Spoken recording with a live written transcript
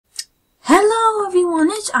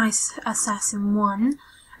finished Ice Assassin 1,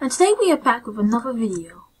 and today we are back with another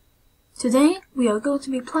video. Today we are going to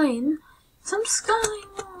be playing some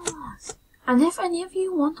Skywars, and if any of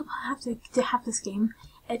you want to have this game,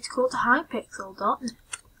 it's called Hypixel Dot.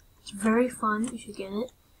 It's very fun, you should get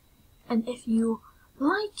it, and if you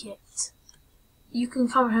like it, you can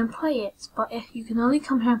come here and play it, but you can only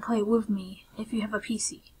come here and play it with me if you have a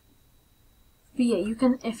PC. But yeah, you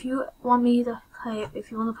can, if you want to play it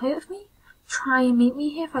with me, try and meet me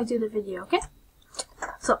here if I do the video, okay?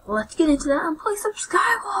 So, let's get into that and play some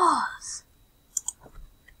Skywars!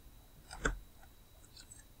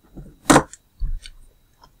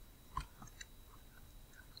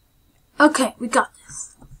 Okay, we got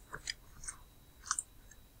this.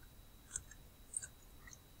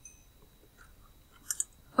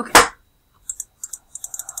 Okay.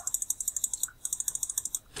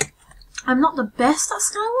 I'm not the best at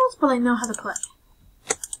Skywars, but I know how to play.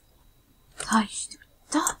 Gosh, stupid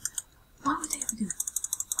duh. Why would they ever do that?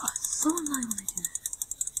 Oh, it's so annoying when they do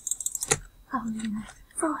that. How would you do that?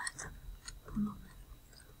 Throw it.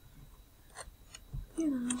 You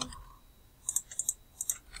know.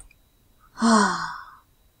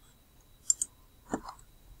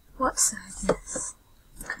 What sadness.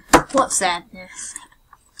 What sadness.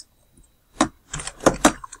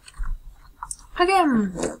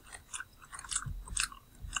 Again.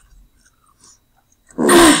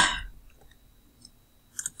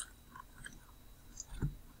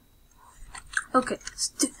 Okay, let's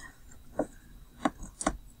do that.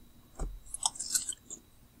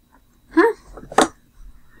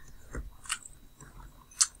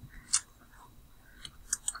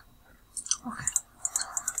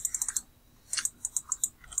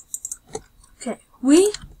 Okay,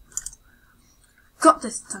 we got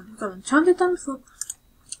this time. We've got enchanted dinosaur.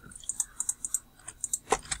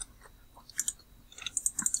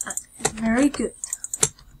 That's very good.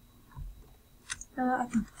 I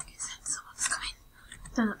can sense someone's coming.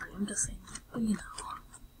 No, not really, I'm just saying that, but you know.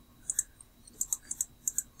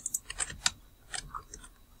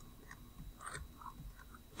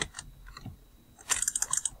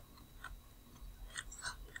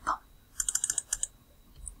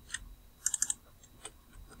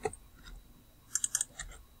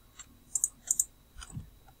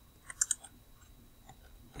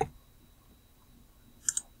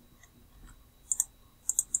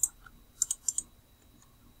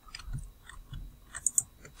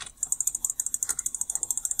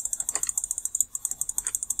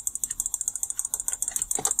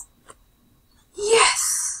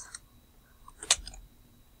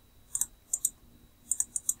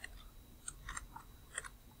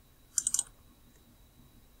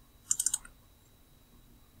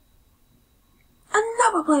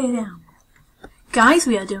 Another player down. Guys,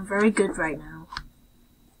 we are doing very good right now.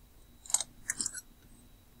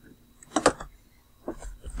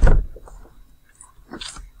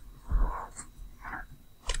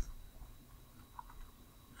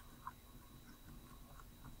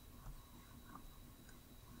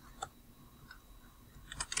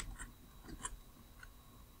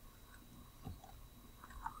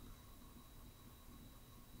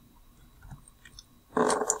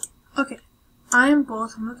 Okay. I'm bored,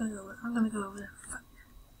 so I'm not gonna go over there. I'm gonna go over there.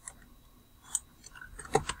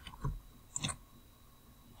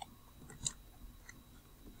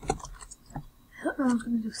 I don't know what I'm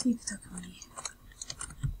gonna do sneak attack on me.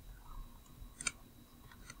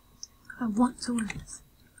 I want to win this.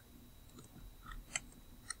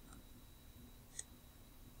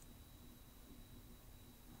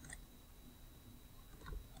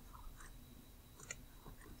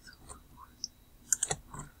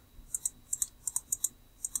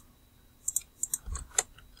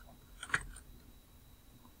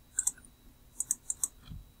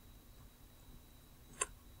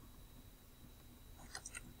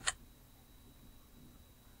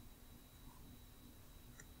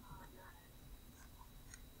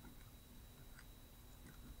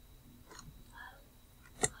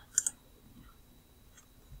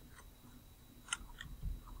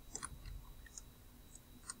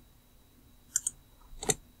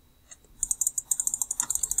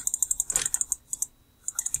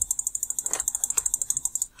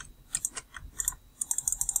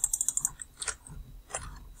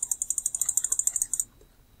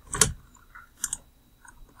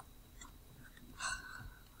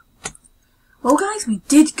 Well guys, we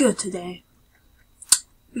did good today.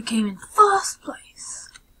 We came in first place.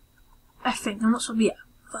 I think, I'm not sure, yeah,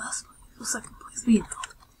 first place or second place, we know.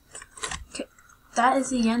 Okay, that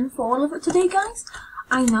is the end for all of it today guys.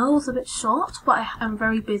 I know it was a bit short, but I'm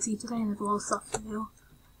very busy today and I have a lot of stuff to do.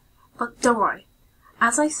 But don't worry,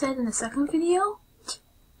 as I said in the second video,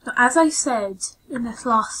 So as I said in this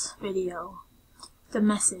last video, the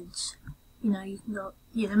message, you know, you can go,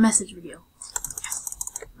 yeah, the message video. Yes.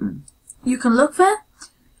 You can look there,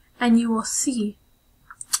 and you will see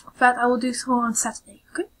that I will do so on Saturday,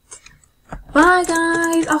 okay? Bye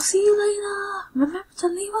guys, I'll see you later. Remember to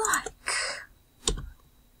leave a like.